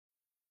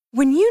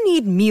When you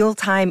need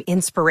mealtime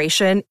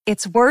inspiration,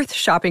 it's worth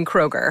shopping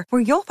Kroger,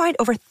 where you'll find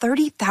over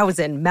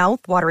 30,000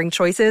 mouth-watering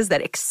choices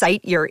that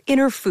excite your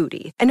inner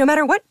foodie. And no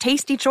matter what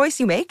tasty choice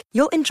you make,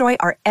 you'll enjoy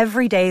our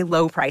everyday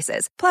low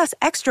prices, plus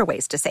extra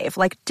ways to save,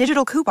 like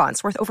digital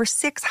coupons worth over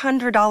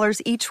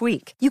 $600 each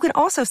week. You can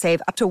also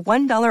save up to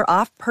 $1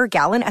 off per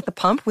gallon at the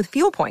pump with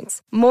fuel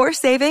points. More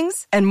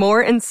savings and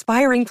more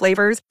inspiring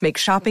flavors make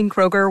shopping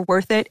Kroger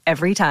worth it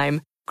every time.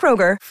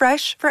 Kroger,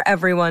 fresh for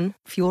everyone.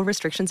 Fuel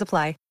restrictions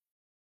apply.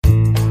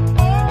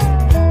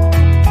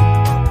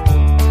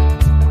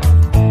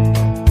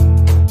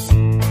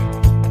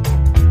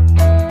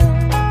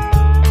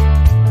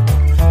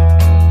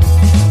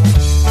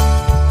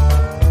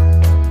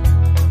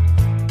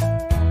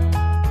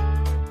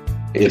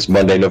 It's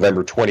Monday,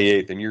 November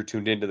 28th, and you're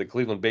tuned into the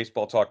Cleveland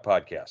Baseball Talk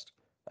podcast.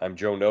 I'm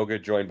Joe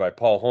Noga, joined by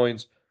Paul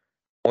Hoynes.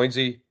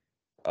 Hoynesy,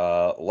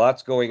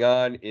 lots going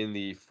on in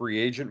the free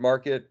agent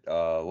market,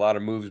 a lot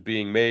of moves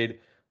being made.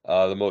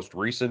 The most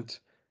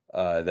recent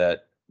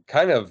that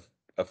kind of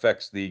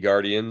affects the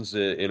Guardians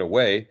in a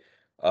way,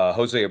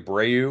 Jose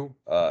Abreu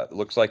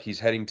looks like he's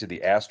heading to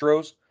the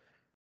Astros.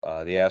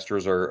 The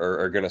Astros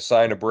are going to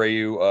sign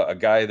Abreu, a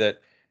guy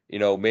that, you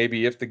know,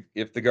 maybe if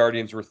the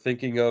Guardians were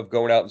thinking of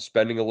going out and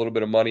spending a little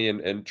bit of money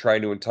and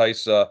trying to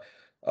entice a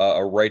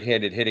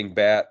right-handed hitting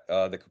bat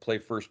that could play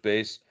first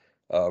base,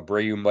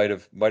 Abreu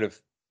might have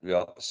you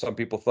know, some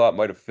people thought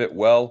might have fit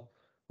well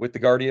with the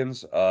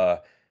Guardians.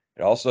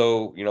 It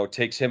also, you know,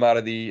 takes him out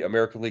of the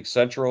American League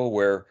Central,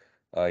 where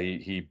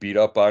he beat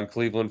up on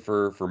Cleveland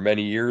for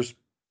many years.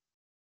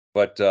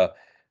 But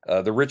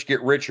the rich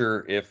get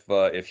richer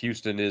if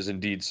Houston is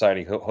indeed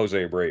signing Jose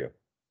Abreu.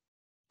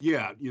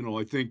 Yeah, you know,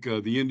 I think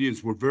the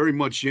Indians were very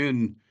much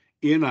in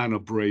on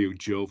Abreu,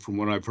 Joe, from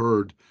what I've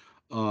heard.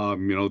 You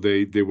know,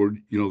 they were,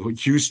 you know,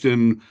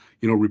 Houston,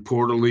 you know,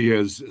 reportedly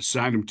has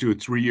signed him to a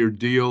 3-year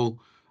deal.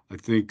 I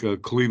think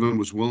Cleveland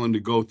was willing to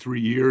go 3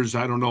 years.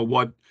 I don't know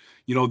what,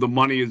 you know, the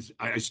money is.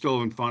 I still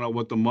haven't found out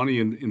what the money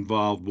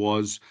involved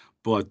was,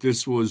 but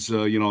this was,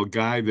 you know, a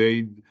guy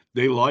they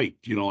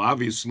liked. You know,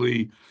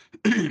 obviously.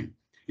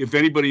 If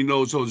anybody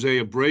knows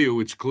Jose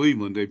Abreu, it's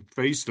Cleveland. They've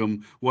faced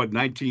him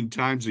 19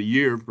 times a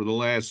year for the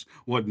last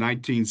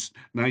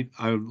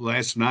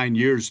last 9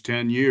 years,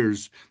 10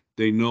 years.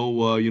 They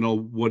know you know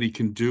what he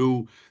can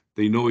do.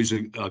 They know he's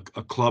a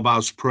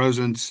clubhouse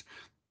presence.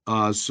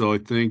 So I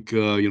think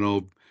you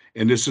know,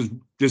 and this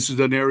is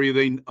an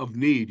area of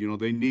need. You know,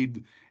 they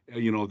need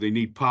they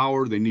need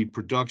power, they need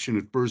production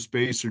at first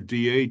base or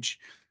DH,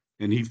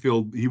 and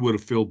he would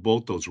have filled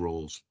both those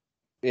roles.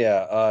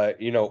 Yeah,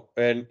 you know,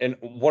 and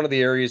one of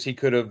the areas he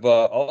could have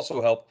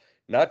also helped,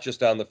 not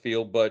just on the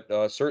field, but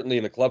certainly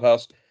in the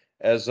clubhouse,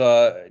 as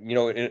you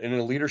know, in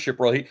a leadership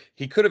role,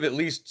 he could have at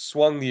least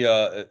swung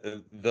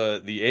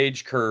the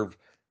age curve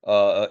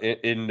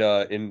in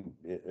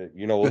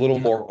you know, a little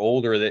more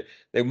older.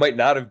 They might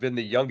not have been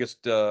the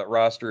youngest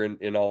roster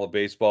in all of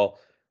baseball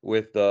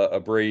with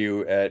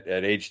Abreu at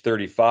age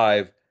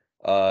 35,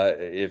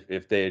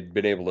 if they had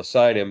been able to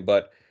sign him,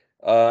 but.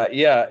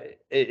 Yeah,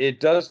 it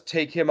does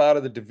take him out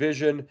of the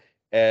division,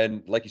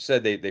 and like you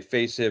said, they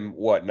face him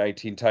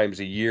 19 times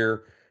a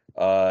year.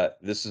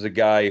 This is a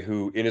guy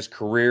who, in his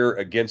career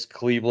against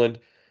Cleveland,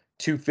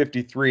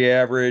 253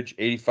 average,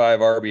 85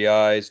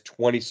 RBIs,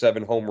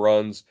 27 home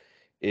runs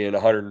in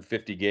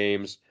 150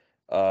 games.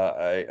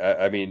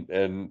 I mean,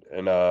 and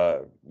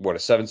what, a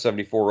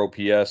 774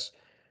 OPS.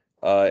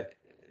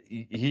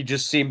 He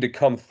just seemed to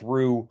come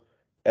through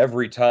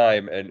every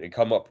time and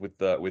come up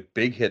with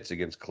big hits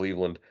against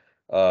Cleveland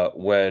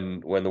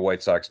when the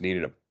White Sox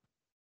needed him.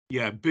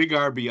 Yeah, big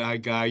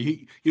RBI guy.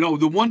 You know,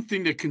 the one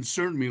thing that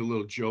concerned me a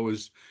little, Joe,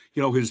 is,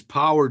 you know, his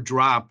power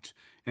dropped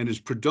and his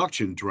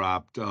production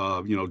dropped,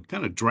 you know,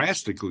 kind of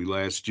drastically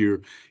last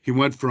year. He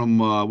went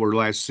from, or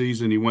last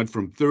season, he went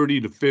from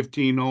 30 to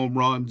 15 home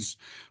runs,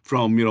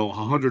 from, you know,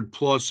 100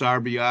 plus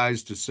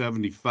RBIs to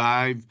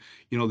 75,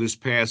 you know, this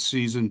past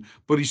season.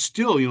 But he's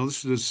still, you know,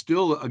 this is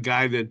still a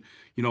guy that,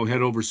 you know,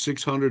 had over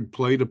 600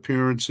 plate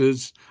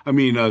appearances. I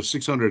mean,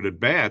 600 at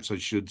bats, I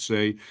should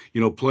say, you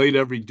know, played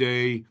every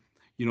day.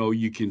 You know,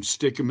 you can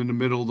stick him in the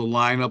middle of the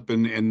lineup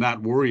and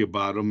not worry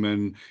about him.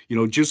 And, you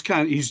know, just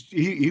kind of,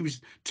 he was,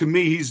 to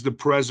me, he's the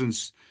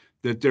presence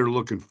that they're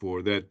looking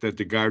for, that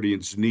the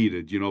Guardians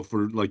needed, you know,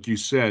 for, like you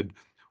said,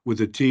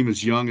 with a team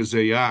as young as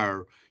they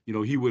are, you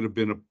know, he would have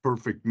been a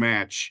perfect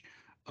match,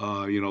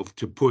 you know,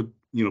 to put,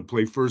 you know,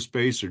 play first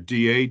base or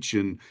DH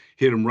and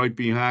hit him right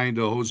behind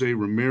Jose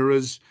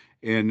Ramirez,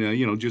 and,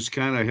 you know, just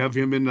kind of have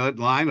him in that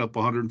lineup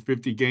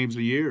 150 games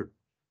a year.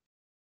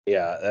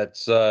 Yeah,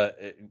 that's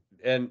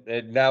and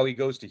now he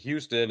goes to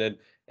Houston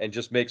and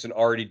just makes an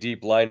already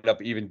deep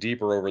lineup even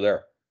deeper over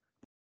there.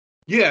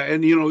 Yeah,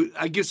 and you know,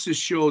 I guess this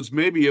shows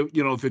maybe,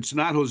 you know, if it's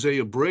not Jose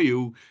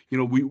Abreu, you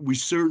know, we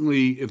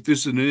certainly, if this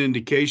is an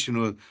indication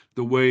of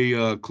the way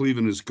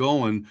Cleveland is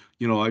going,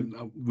 you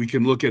know, we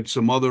can look at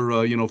some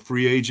other you know,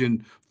 free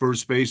agent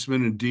first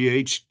baseman and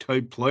DH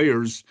type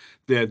players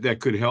that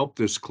could help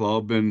this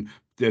club and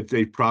that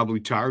they probably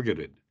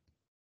targeted.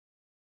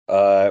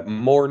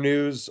 More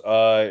news.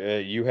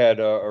 You had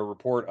a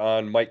report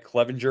on Mike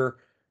Clevenger,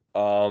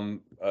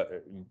 um, uh,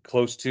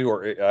 close to,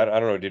 or I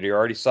don't know, did he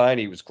already sign?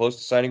 He was close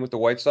to signing with the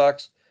White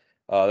Sox.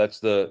 That's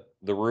the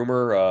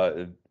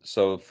rumor.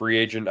 So free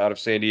agent out of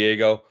San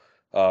Diego,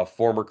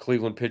 former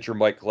Cleveland pitcher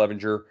Mike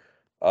Clevenger,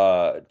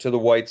 to the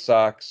White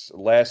Sox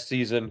last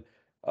season.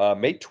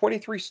 Made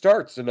 23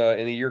 starts in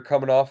a year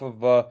coming off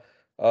of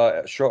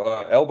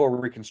elbow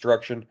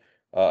reconstruction.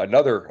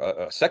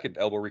 Another second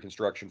elbow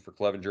reconstruction for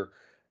Clevenger.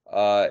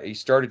 He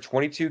started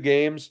 22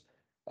 games,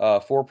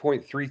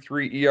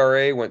 4.33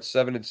 ERA, went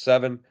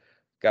 7-7,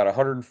 got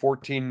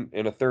 114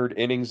 and a third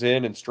innings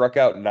in, and struck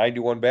out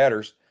 91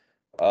 batters.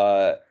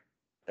 Uh,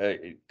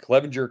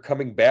 Clevenger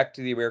coming back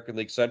to the American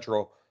League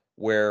Central,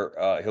 where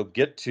he'll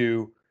get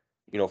to,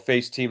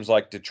 face teams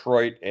like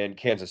Detroit and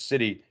Kansas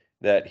City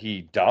that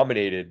he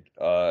dominated,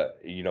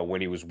 when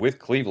he was with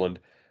Cleveland,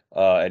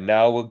 and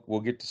now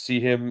we'll get to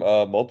see him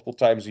multiple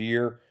times a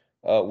year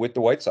with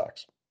the White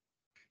Sox.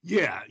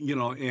 Yeah,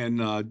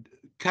 and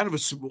kind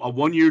of a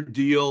 1 year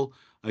deal.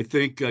 I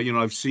think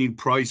I've seen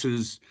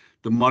prices,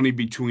 the money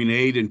between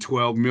 8 and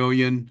 12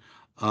 million.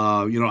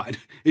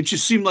 It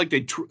just seemed like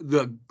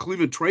the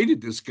Cleveland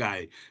traded this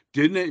guy,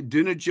 didn't it?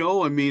 Didn't it,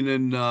 Joe? I mean,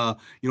 in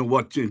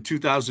what, in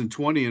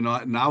 2020,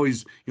 and now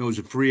he's he's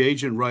a free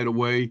agent right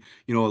away.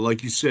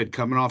 Like you said,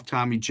 coming off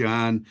Tommy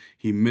John,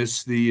 he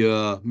missed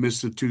the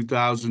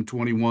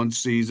 2021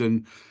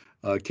 season,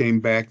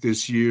 came back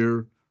this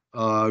year.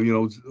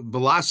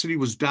 Velocity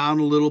was down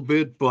a little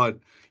bit, but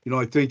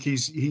I think he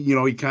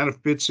kind of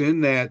fits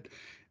in that.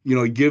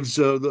 He gives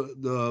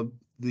the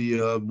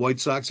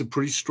White Sox a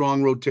pretty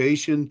strong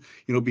rotation.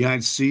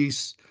 Behind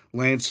Cease,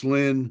 Lance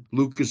Lynn,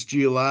 Lucas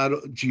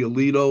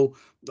Giolito,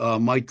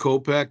 Mike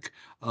Kopech.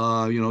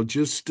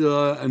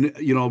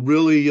 And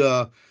really,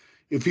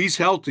 if he's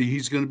healthy,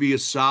 he's going to be a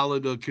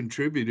solid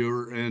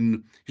contributor,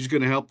 and he's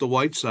going to help the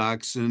White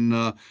Sox.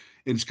 And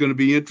it's going to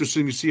be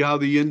interesting to see how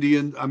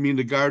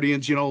the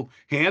Guardians,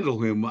 handle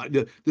him.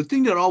 The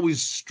thing that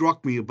always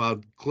struck me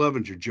about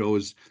Clevenger, Joe,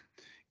 is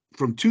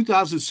from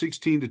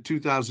 2016 to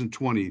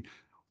 2020,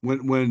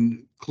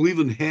 when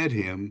Cleveland had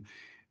him,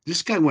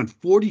 this guy went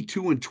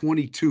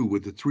 42-22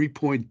 with a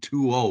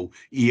 3.20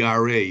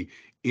 ERA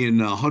in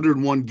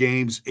 101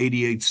 games,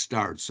 88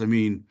 starts. I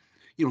mean,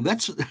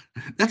 that's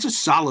that's a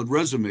solid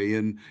resume.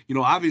 And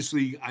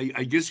obviously,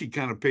 I guess he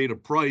kind of paid a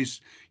price.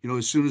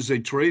 As soon as they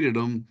traded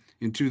him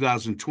in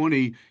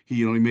 2020,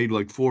 he made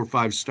like 4 or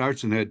 5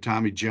 starts and had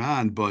Tommy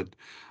John. But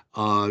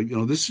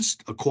this is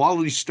a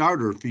quality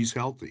starter if he's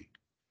healthy.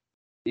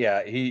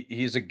 Yeah,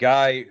 he's a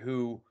guy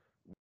who,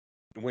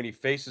 when he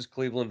faces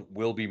Cleveland,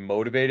 will be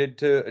motivated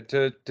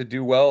to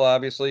do well.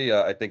 Obviously,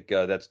 I think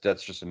that's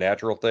just a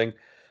natural thing.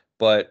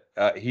 But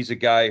he's a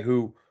guy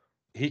who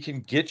he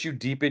can get you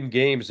deep in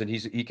games, and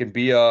he can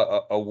be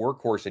a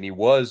workhorse, and he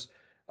was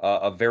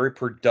a very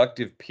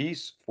productive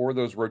piece for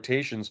those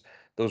rotations,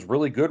 those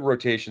really good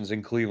rotations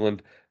in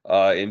Cleveland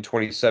in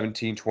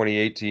 2017,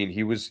 2018.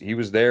 He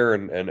was there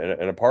and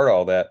a part of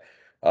all that.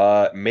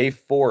 May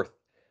 4th,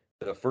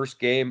 the first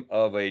game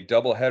of a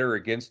doubleheader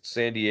against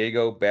San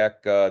Diego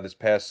back this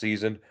past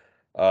season.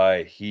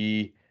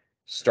 He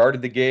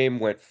started the game,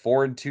 went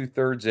 4 and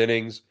 2/3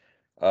 innings,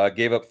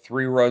 gave up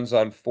 3 runs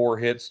on 4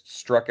 hits,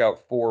 struck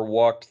out 4,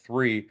 walked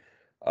 3.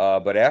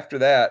 But after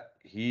that,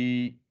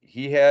 he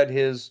had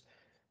his,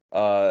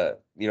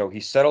 he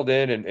settled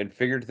in and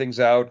figured things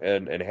out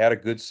and had a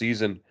good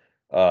season.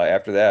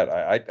 After that,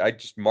 I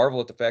just marvel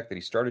at the fact that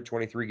he started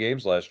 23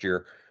 games last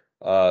year,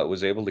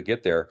 was able to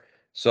get there.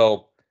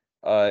 So,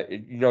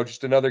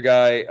 just another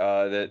guy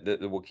that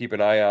we'll keep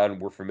an eye on,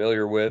 we're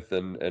familiar with,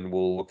 and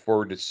we'll look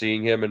forward to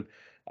seeing him. And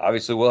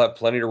obviously, we'll have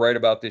plenty to write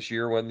about this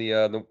year when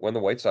the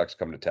White Sox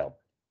come to town.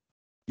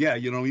 Yeah,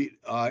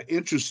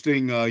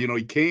 interesting.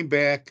 He came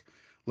back,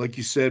 like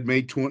you said,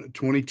 made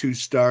 22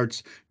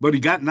 starts, but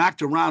he got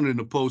knocked around in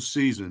the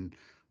postseason.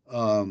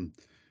 Um,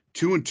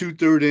 2 and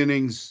 2/3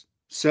 innings,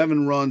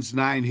 7 runs,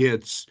 9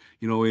 hits.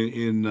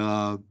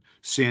 In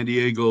San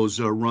Diego's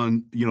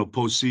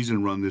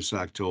postseason run this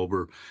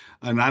October,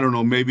 and I don't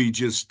know, maybe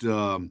just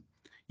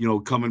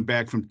coming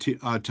back from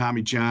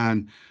Tommy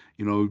John,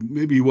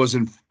 maybe he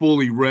wasn't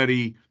fully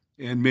ready,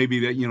 and maybe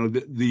that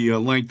the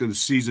length of the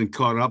season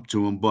caught up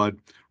to him, but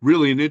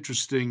really an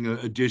interesting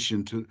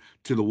addition to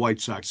the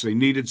White Sox. They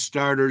needed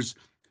starters,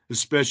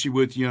 especially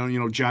with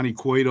Johnny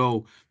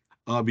Cueto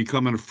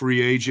becoming a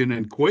free agent.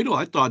 And Cueto,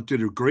 I thought,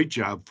 did a great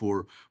job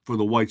for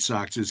the White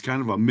Sox as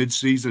kind of a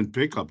midseason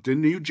pickup,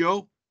 didn't you,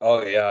 Joe?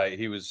 Oh yeah,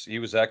 he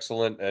was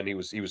excellent, and he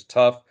was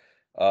tough.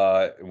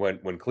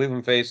 When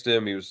Cleveland faced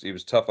him, he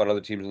was tough on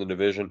other teams in the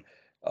division.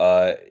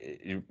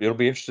 It'll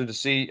be interesting to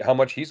see how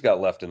much he's got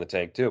left in the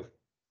tank too.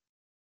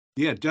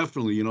 Yeah,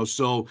 definitely.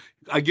 So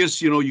I guess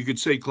you could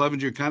say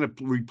Clevenger kind of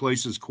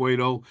replaces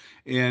Cueto,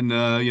 and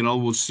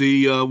we'll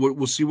see.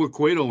 We'll see where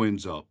Cueto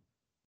ends up.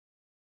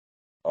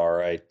 All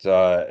right.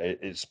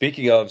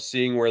 Speaking of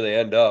seeing where they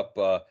end up,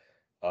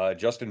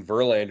 Justin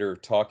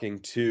Verlander talking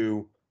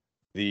to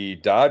the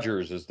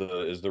Dodgers is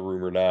the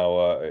rumor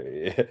now.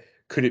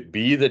 Could it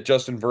be that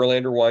Justin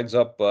Verlander winds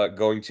up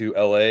going to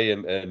LA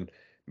and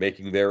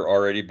making their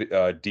already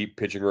deep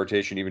pitching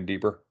rotation even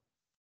deeper?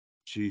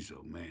 Jeez,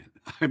 oh man.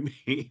 I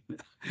mean,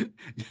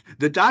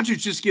 the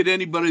Dodgers just get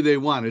anybody they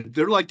want.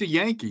 They're like the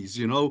Yankees,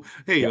 you know.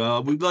 Hey, Yeah.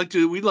 we'd like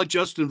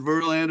Justin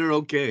Verlander.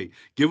 Okay,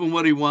 give him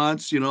what he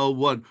wants. You know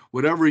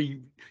whatever.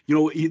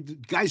 The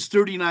guy's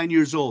 39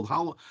 years old.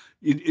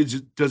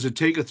 Does it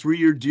take a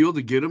 3-year deal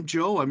to get him,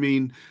 Joe? I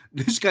mean,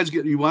 this guy's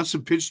he wants to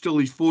pitch till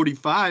he's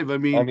 45. I I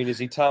mean, mean, is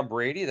he Tom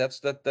Brady? That's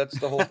the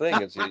whole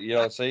thing. It's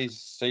say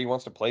he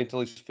wants to play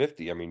until he's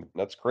 50. I mean,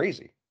 that's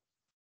crazy.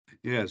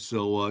 yeah,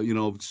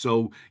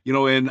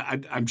 and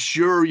I'm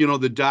sure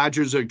the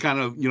Dodgers are kind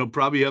of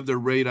probably have their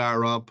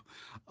radar up.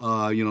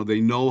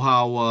 They know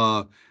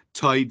how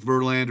tight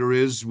Verlander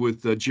is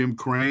with Jim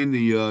Crane,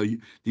 the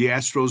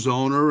Astros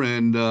owner,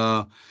 and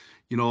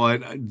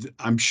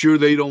I'm sure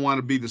they don't want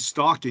to be the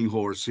stalking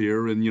horse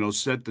here and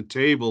set the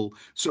table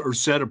or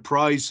set a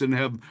price and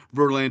have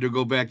Verlander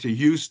go back to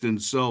Houston.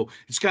 So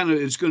it's going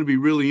to be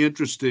really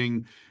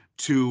interesting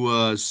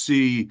to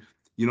see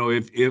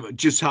if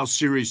just how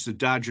serious the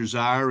Dodgers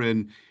are,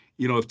 and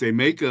if they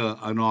make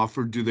an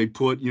offer, do they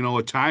put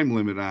a time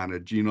limit on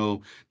it? Do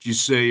you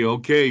say,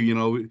 okay,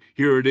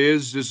 here it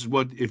is. This is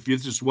if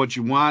this is what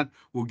you want,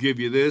 we'll give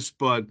you this,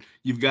 but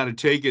you've got to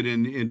take it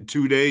in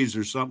 2 days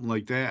or something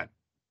like that.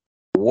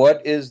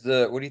 What do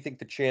you think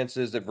the chance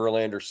is that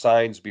Verlander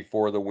signs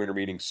before the winter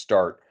meetings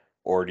start,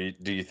 or do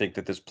you think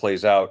that this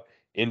plays out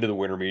into the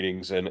winter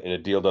meetings and a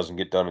deal doesn't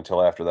get done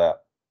until after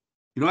that?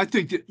 I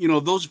think that,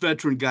 those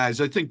veteran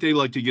guys, I think they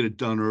like to get it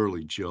done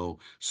early, Joe.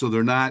 So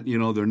they're not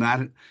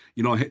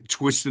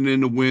twisting in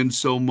the wind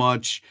so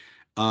much.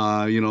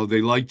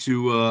 They like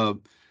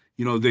to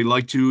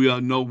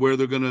know where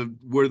they're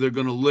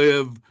gonna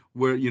live,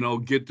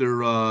 get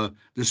their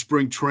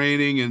spring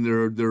training and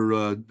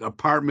their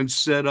apartments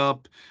set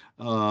up.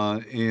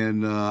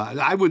 And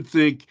I would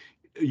think,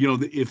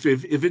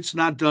 if it's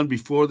not done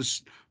before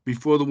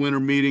the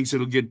winter meetings,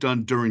 it'll get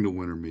done during the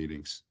winter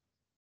meetings.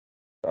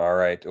 All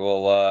right.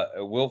 Well,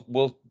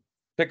 we'll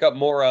pick up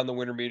more on the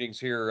winter meetings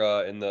here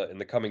in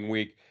the coming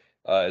week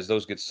as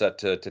those get set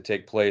to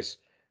take place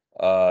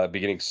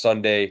beginning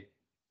Sunday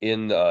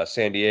in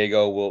San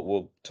Diego.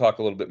 We'll talk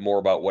a little bit more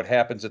about what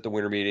happens at the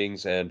winter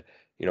meetings and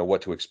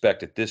what to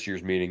expect at this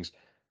year's meetings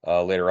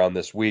later on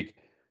this week.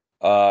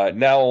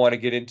 Now I want to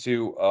get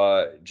into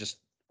just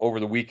over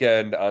the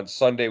weekend on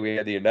Sunday we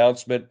had the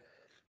announcement.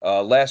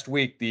 Last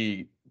week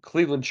the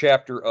Cleveland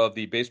chapter of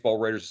the Baseball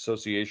Writers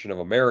Association of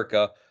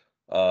America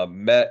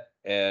met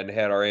and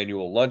had our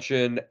annual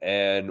luncheon,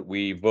 and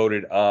we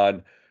voted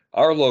on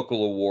our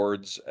local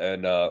awards.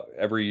 And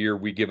every year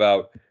we give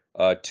out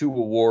two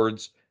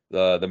awards: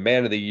 the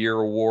Man of the Year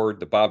award,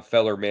 the Bob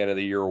Feller Man of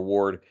the Year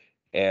award,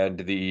 and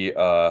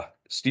the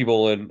Steve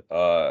Olin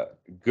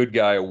Good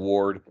Guy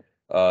award.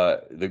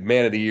 The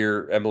Man of the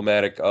Year,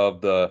 emblematic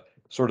of the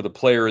sort of the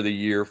Player of the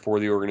Year for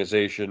the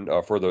organization,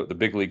 for the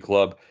big league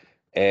club,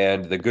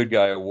 and the Good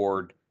Guy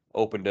award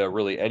open to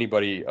really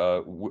anybody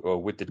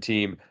with the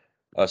team,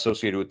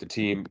 associated with the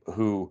team,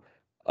 who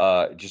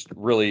just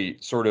really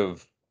sort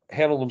of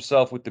handled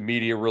himself with the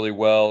media really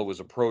well, was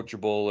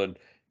approachable,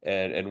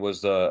 and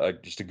was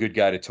just a good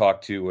guy to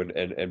talk to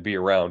and be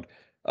around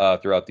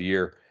throughout the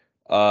year.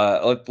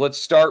 Let's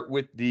start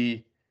with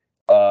the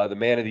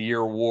Man of the Year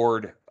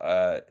award.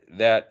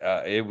 That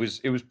it was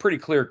pretty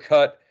clear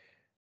cut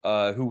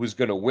who was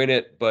going to win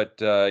it, but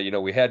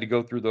we had to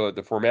go through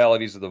the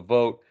formalities of the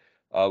vote.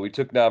 We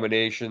took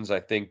nominations. I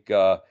think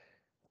uh,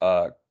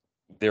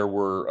 there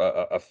were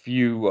a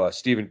few: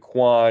 Stephen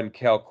Kwan,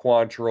 Cal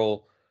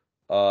Quantrill,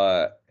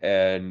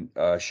 and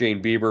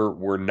Shane Bieber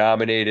were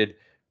nominated,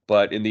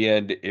 but in the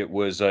end, it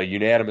was a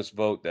unanimous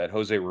vote that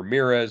Jose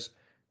Ramirez,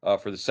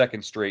 for the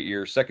second straight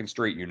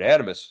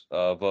unanimous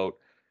vote,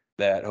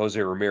 that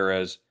Jose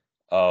Ramirez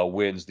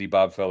wins the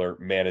Bob Feller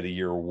Man of the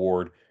Year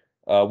award.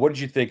 What did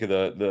you think of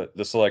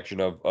the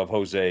selection of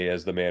Jose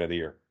as the Man of the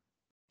Year?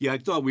 Yeah, I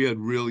thought we had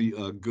really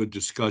a good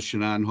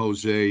discussion on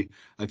Jose.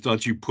 I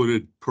thought you put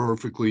it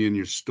perfectly in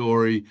your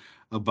story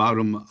about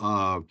him.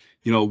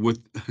 With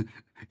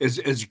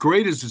as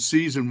great as the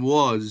season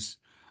was,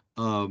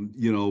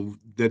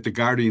 that the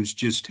Guardians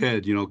just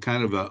had,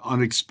 kind of an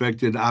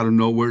unexpected, out of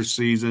nowhere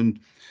season,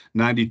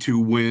 92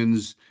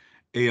 wins,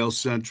 AL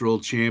Central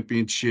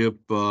championship.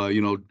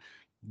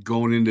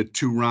 Going into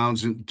 2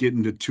 rounds and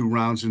getting to 2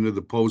 rounds into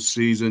the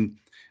postseason.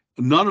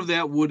 None of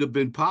that would have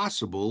been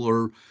possible,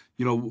 or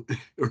or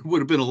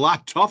would have been a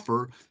lot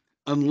tougher,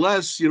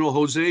 unless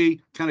Jose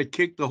kind of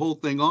kicked the whole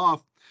thing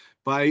off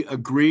by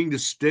agreeing to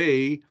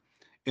stay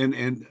and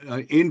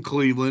in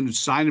Cleveland,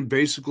 signing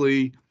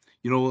basically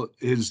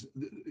his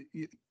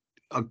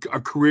a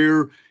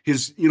career,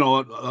 his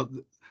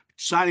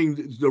signing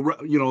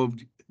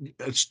the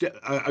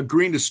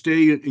agreeing to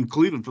stay in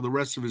Cleveland for the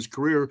rest of his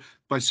career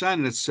by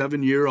signing a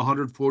 7-year,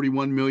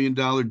 $141 million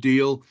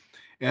deal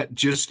at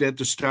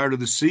the start of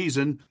the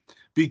season.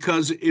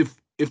 Because if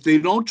they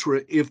don't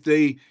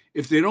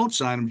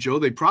sign him, Joe,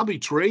 they probably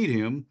trade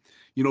him.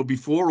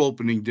 before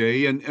opening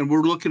day, and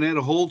we're looking at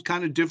a whole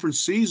kind of different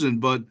season.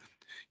 But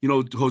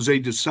Jose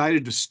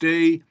decided to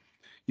stay.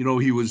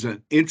 He was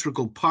an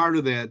integral part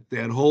of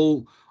that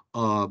whole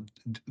uh,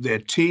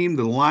 that team,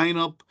 the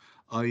lineup.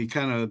 He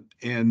kind of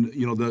and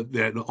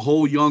that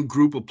whole young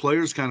group of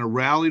players kind of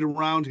rallied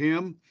around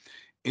him,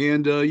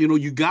 and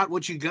you got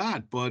what you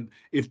got. But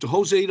if the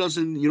Jose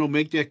doesn't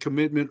make that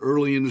commitment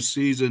early in the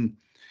season,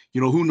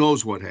 who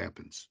knows what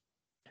happens.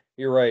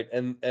 You're right,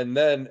 and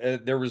then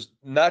there was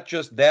not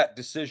just that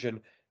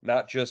decision,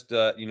 not just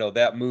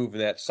that move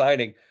and that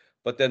signing,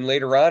 but then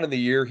later on in the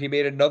year he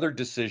made another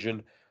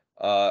decision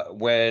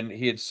when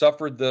he had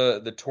suffered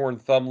the torn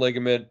thumb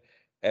ligament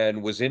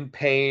and was in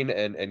pain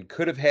and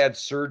could have had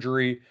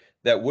surgery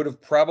that would have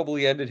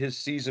probably ended his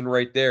season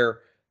right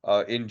there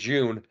in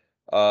June.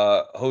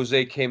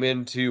 Jose came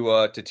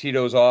into to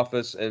Tito's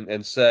office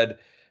and said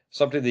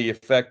something to the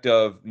effect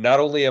of, "Not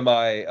only am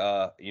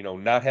I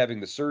not having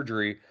the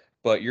surgery,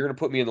 but you're going to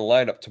put me in the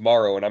lineup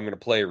tomorrow and I'm going to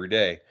play every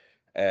day."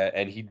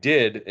 And he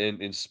did,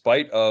 in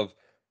spite of,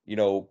 you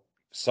know,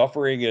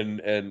 suffering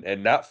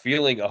and not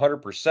feeling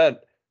 100%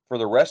 for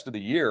the rest of the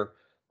year.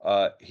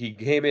 He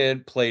came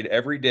in, played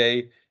every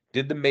day,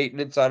 did the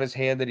maintenance on his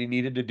hand that he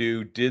needed to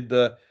do, did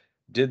the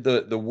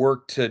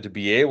work to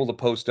be able to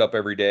post up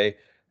every day,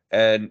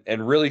 and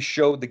really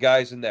showed the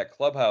guys in that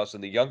clubhouse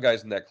and the young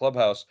guys in that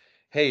clubhouse,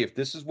 hey, if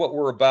this is what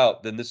we're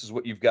about, then this is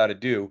what you've got to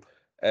do.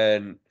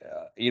 And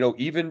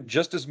even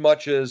just as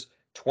much as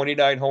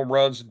 29 home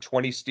runs and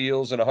 20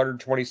 steals and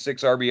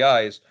 126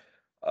 RBIs,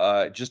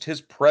 just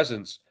his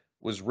presence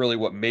was really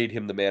what made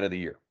him the man of the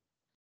year.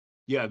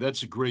 Yeah,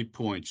 that's a great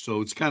point.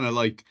 So it's kind of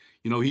like,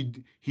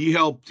 he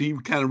helped, he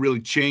kind of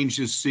really changed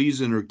his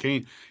season or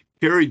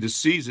carried the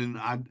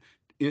season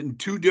in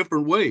two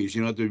different ways,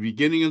 at the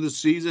beginning of the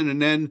season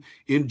and then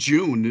in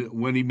June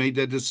when he made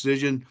that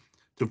decision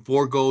to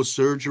forego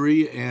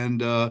surgery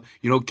and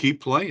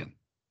keep playing.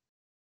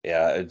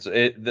 Yeah,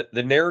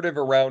 the narrative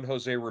around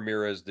Jose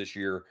Ramirez this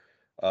year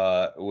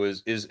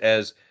was is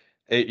as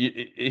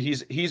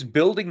he's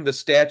building the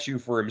statue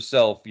for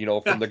himself,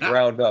 from the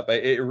ground up.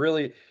 It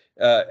really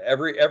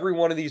every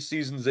one of these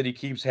seasons that he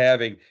keeps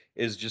having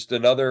is just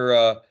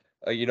another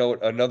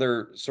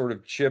another sort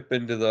of chip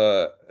into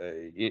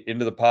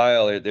the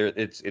pile.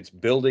 It's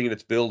building and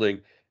it's building,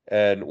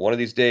 and one of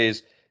these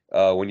days,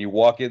 when you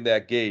walk in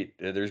that gate,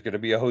 there's going to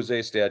be a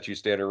Jose statue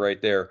standing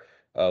right there.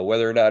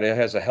 Whether or not it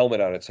has a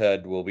helmet on its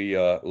head will be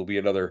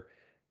another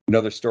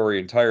story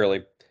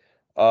entirely.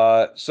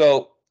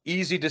 So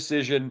easy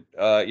decision.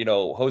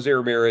 Jose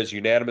Ramirez,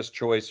 unanimous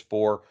choice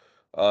for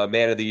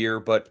man of the year.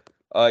 But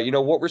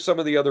what were some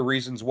of the other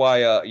reasons why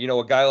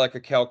a guy like a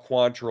Cal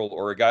Quantrill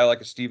or a guy like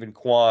a Stephen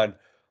Kwan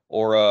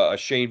or a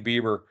Shane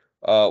Bieber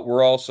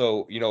were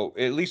also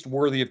at least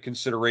worthy of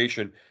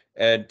consideration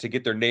and to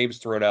get their names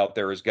thrown out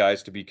there as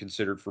guys to be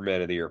considered for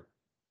man of the year.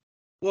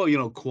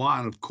 Well,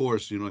 Kwan, of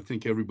course, I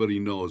think everybody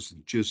knows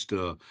just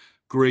a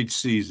great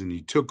season.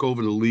 He took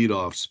over the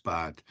leadoff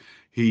spot.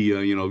 He,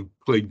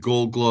 played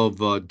Gold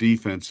Glove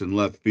defense in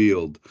left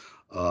field.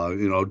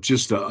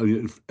 Just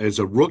as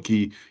a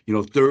rookie,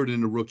 third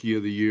in the Rookie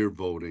of the Year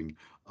voting.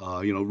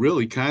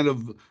 Really kind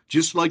of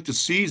just like the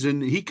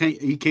season, he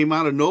came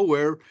out of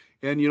nowhere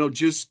and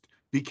just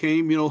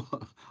became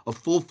a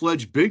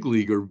full-fledged big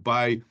leaguer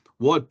by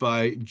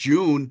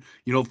June.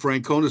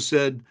 Francona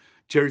said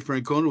Terry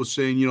Francona was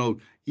saying,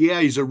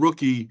 yeah, he's a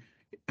rookie,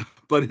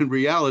 but in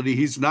reality,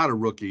 he's not a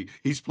rookie.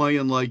 He's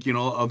playing like,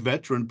 a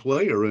veteran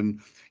player.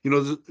 And,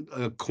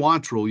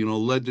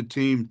 Quantrill, led the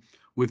team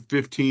with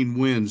 15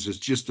 wins. It's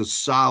just a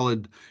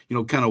solid,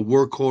 kind of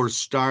workhorse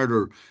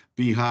starter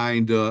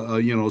behind,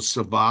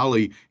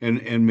 Savali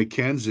and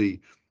McKenzie.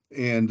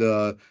 And,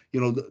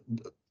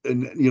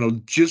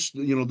 just,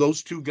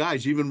 those two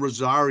guys, even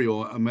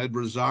Ahmed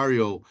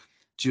Rosario,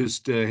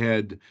 just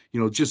had,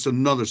 just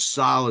another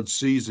solid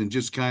season,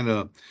 just kind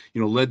of,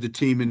 led the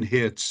team in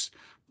hits,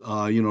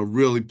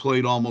 really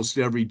played almost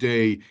every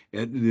day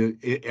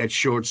at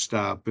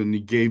shortstop, and he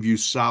gave you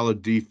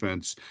solid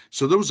defense.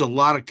 So there was a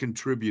lot of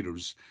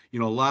contributors, a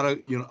lot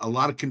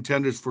of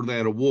contenders for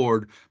that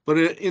award. But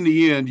in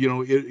the end,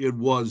 it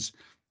was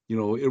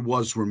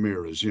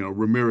Ramirez.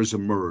 Ramirez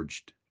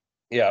emerged.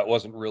 Yeah, it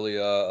wasn't really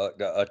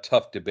a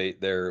tough debate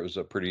there. It was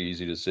a pretty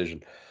easy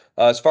decision.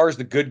 As far as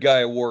the Good Guy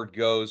Award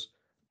goes,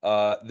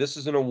 this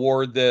is an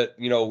award that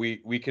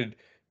we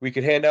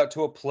could hand out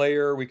to a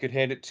player, we could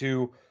hand it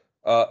to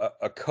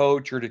a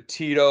coach or to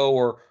Tito,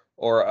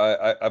 or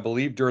I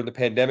believe during the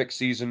pandemic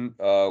season,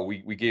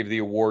 we gave the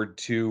award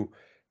to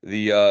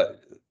the uh,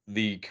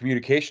 the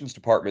communications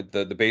department,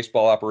 the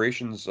baseball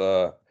operations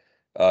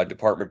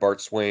department,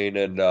 Bart Swain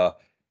and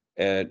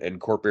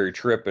Courtberry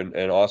Tripp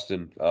and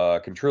Austin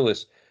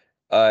Contreras,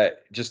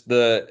 just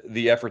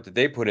the effort that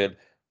they put in.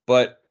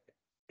 But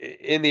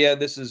in the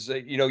end, this is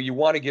you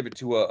want to give it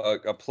to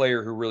a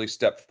player who really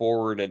stepped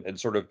forward and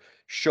sort of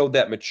showed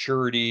that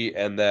maturity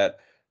and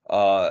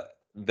uh,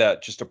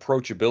 that just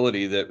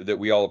approachability that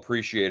we all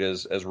appreciate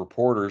as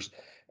reporters.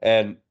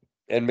 And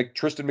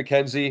Tristan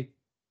McKenzie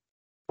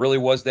really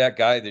was that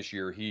guy this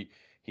year.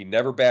 he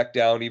never backed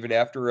down. Even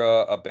after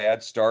a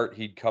bad start,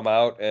 he'd come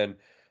out and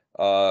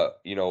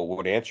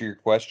would answer your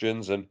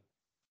questions. And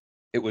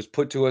it was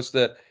put to us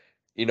that,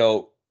 you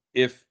know,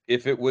 if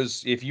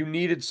you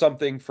needed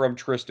something from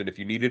Tristan, if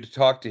you needed to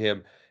talk to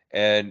him,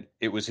 and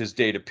it was his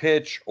day to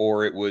pitch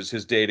or it was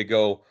his day to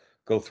go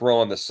throw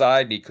on the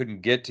side and he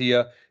couldn't get to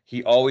you,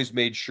 he always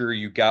made sure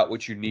you got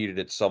what you needed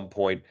at some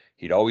point.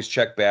 He'd always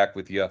check back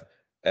with you.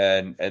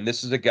 And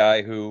this is a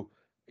guy who,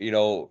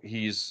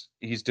 he's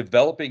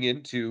developing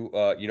into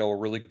a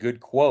really good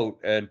quote,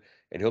 and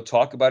he'll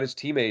talk about his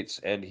teammates,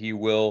 and he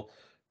will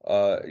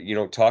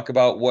talk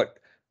about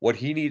what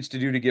he needs to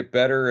do to get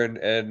better,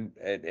 and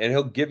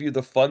he'll give you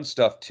the fun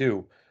stuff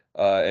too.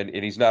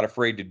 And he's not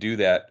afraid to do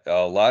that.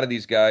 A lot of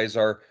these guys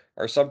are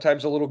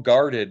sometimes a little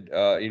guarded,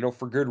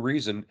 for good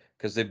reason,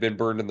 because they've been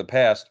burned in the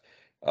past.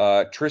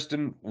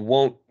 Tristan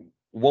won't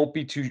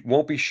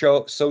be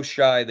so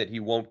shy that he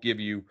won't give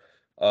you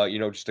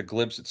just a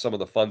glimpse at some of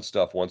the fun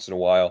stuff once in a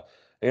while.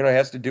 It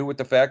has to do with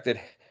the fact that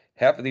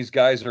half of these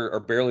guys are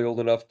barely old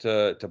enough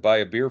to buy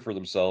a beer for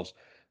themselves.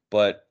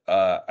 But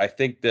I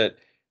think that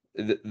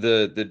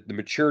the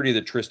maturity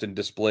that Tristan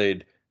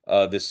displayed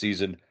this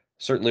season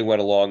certainly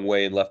went a long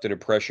way and left an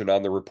impression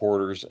on the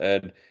reporters,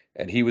 and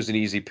he was an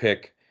easy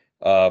pick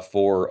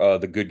for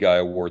the Good Guy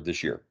Award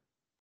this year.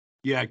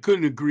 Yeah, I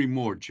couldn't agree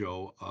more,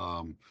 Joe.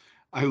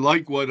 I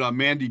like what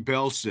Mandy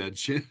Bell said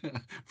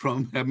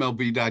from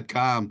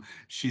MLB.com.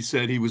 She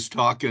said he was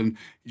talking.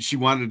 She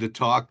wanted to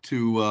talk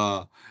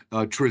to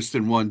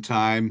Tristan one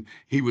time.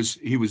 He was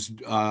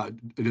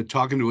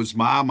talking to his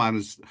mom on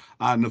his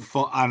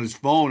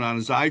phone on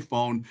his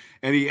iPhone,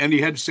 and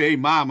he had to say,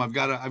 "Mom, I've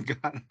got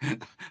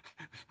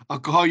I'll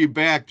call you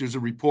back. There's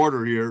a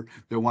reporter here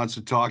that wants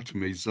to talk to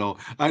me." So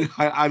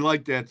I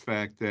like that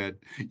fact that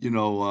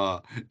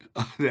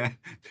that,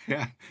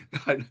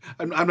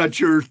 I'm not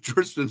sure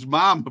Tristan's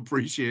mom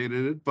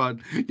appreciated it, but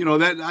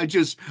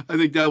that I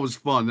think that was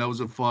fun. That was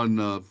a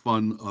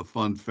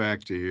fun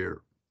fact to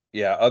hear.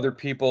 Yeah, other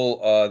people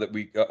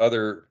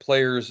other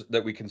players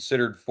that we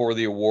considered for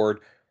the award,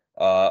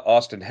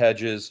 Austin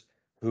Hedges,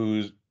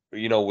 who's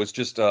was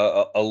just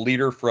a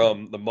leader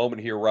from the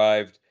moment he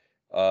arrived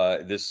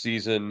this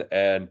season,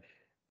 and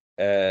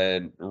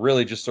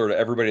really just sort of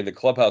everybody in the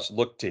clubhouse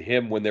looked to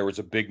him when there was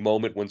a big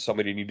moment when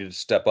somebody needed to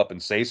step up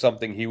and say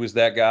something. He was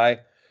that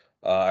guy.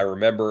 I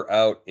remember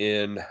out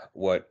in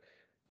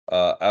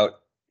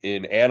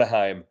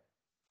Anaheim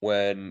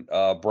when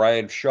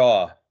Brian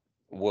Shaw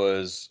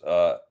was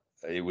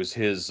it was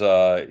his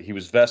he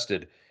was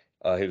vested.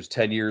 He was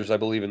 10 years, I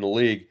believe, in the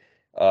league.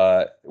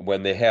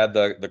 When they had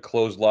the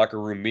closed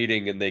locker room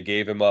meeting and they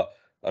gave him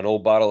an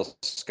old bottle of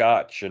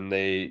scotch and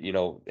they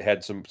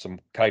had some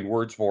kind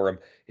words for him,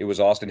 it was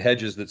Austin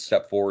Hedges that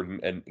stepped forward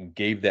and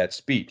gave that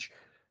speech.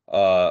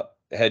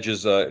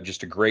 Hedges,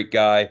 just a great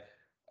guy.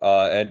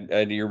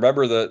 And you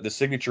remember the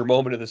signature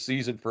moment of the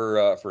season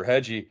for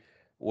Hedgie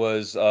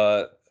was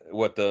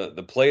what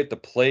the play at the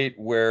plate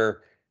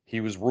where he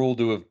was ruled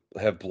to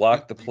have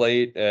blocked the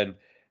plate, and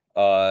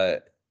uh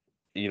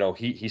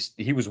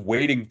he was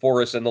waiting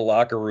for us in the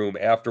locker room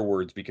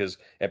afterwards, because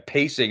and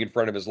pacing in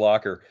front of his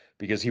locker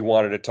because he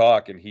wanted to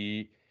talk, and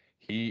he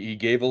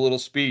gave a little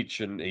speech,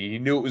 and he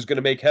knew it was going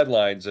to make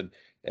headlines,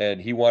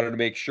 and he wanted to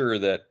make sure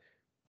that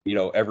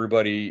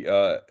everybody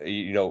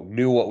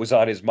knew what was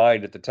on his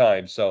mind at the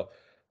time. So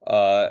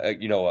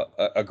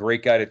a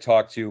great guy to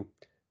talk to.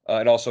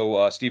 And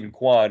also Stephen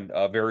Kwan,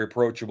 very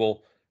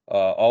approachable,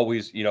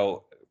 always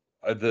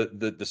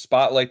the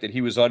spotlight that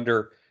he was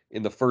under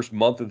in the first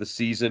month of the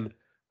season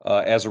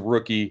as a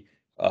rookie,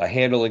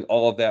 handling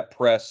all of that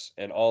press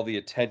and all the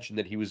attention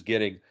that he was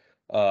getting,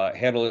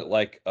 handling it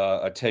like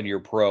a 10-year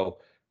pro.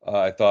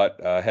 I thought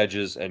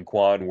Hedges and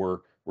Kwan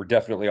were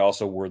definitely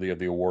also worthy of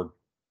the award.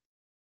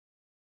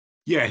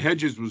 Yeah,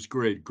 Hedges was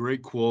great.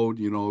 Great quote.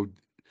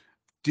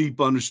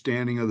 Deep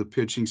understanding of the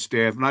pitching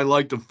staff, and I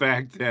like the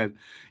fact that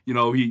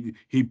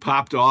he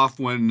popped off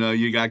when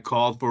you got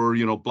called for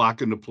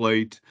blocking the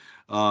plate.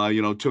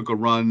 Took a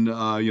run.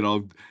 A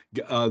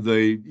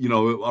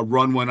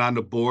run went on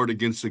the board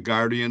against the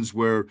Guardians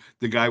where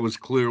the guy was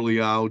clearly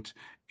out,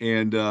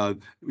 and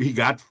he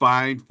got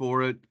fined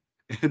for it.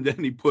 And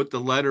then he put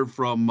the letter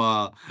from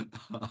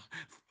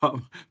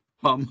from,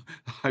 from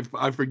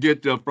I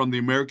forget from the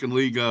American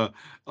League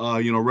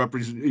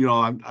represent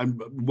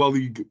I'm well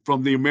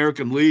from the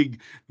American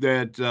League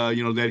that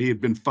that he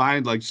had been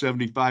fined like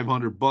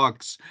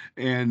 $7,500,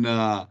 and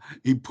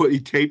he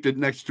taped it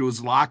next to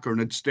his locker,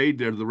 and it stayed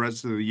there the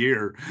rest of the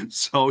year.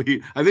 So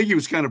I think he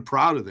was kind of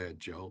proud of that,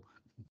 Joe.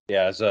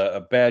 Yeah, as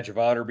a badge of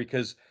honor,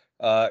 because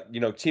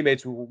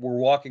teammates were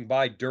walking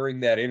by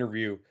during that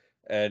interview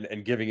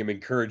and giving him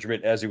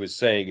encouragement as he was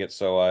saying it.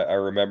 So I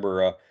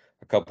remember a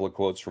couple of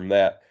quotes from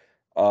that.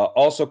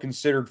 Also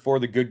considered for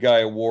the Good Guy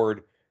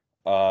Award,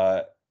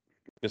 uh,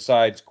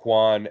 besides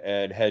Kwan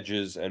and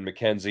Hedges and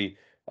McKenzie,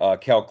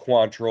 Cal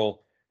Quantrill,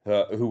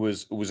 who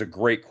was a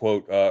great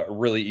quote,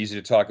 really easy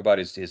to talk about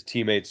his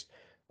teammates,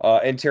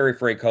 and Terry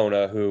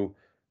Francona, who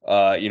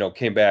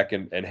came back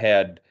and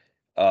had.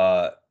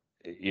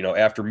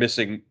 after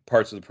missing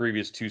parts of the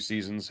previous 2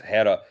 seasons,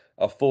 had a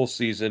full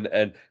season,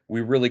 and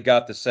we really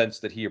got the sense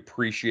that he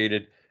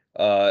appreciated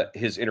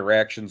his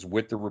interactions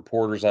with the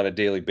reporters on a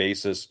daily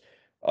basis,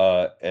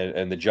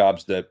 and the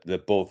jobs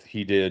that both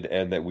he did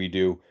and that we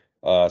do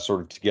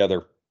sort of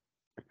together.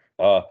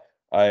 Uh,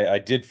 I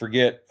did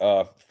forget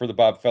for the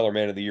Bob Feller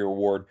Man of the Year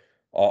award,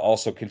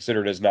 also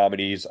considered as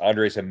nominees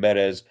Andres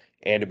Jimenez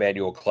and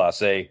Emmanuel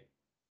Clase,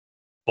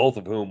 both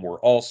of whom were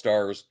all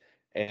stars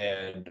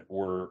and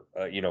were,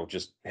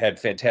 just had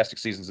fantastic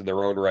seasons in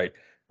their own right,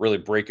 really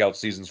breakout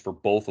seasons for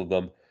both of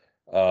them.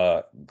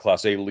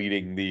 Clase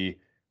leading the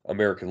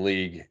American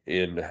League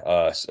in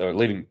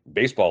leading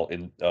baseball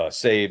in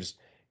saves,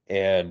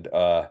 and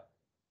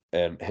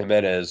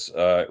Jimenez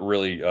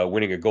really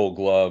winning a Gold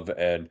Glove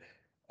and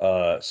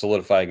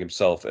solidifying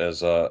himself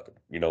as a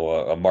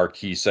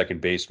marquee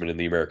second baseman in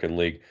the American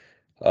League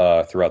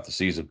throughout the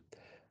season.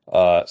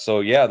 So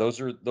yeah, those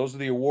are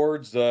the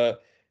awards.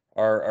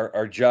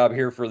 Our job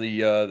here for the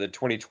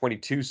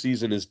 2022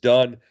 season is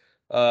done.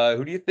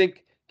 Who do you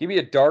think? Give me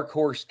a dark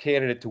horse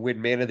candidate to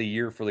win Man of the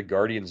Year for the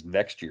Guardians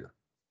next year.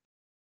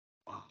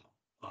 Wow.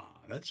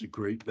 That's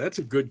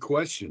a good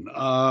question.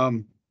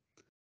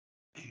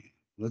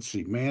 Let's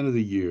see, Man of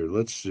the Year.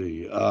 Let's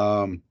see.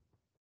 I'm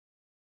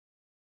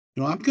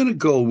gonna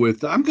go with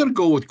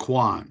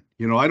Quan.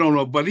 I don't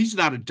know, but he's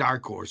not a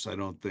dark horse, I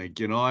don't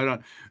think. I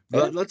don't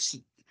Eh, let's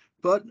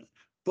but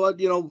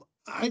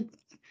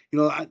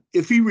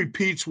if he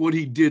repeats what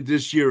he did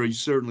this year, he's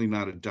certainly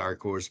not a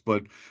dark horse,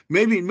 but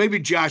maybe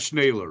Josh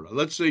Naylor.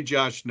 Let's say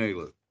Josh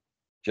Naylor.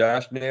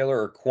 Josh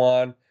Naylor or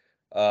Quan?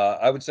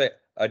 I would say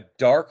a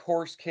dark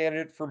horse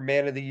candidate for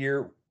Man of the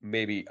Year,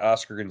 maybe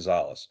Oscar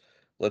Gonzalez.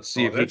 Let's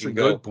see Oh, if he that's a can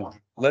good go.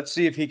 point. Let's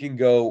see if he can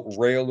go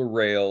rail to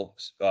rail,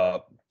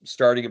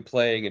 starting and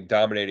playing and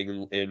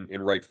dominating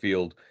in right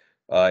field.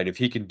 And if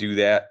he can do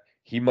that,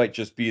 he might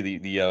just be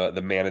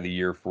the Man of the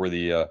Year for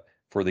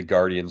the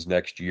Guardians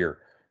next year.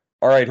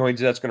 All right, Hoynes,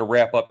 that's going to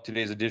wrap up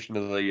today's edition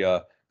of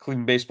the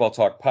Cleveland Baseball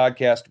Talk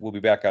podcast. We'll be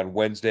back on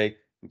Wednesday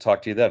and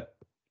talk to you then.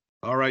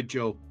 All right,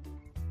 Joe.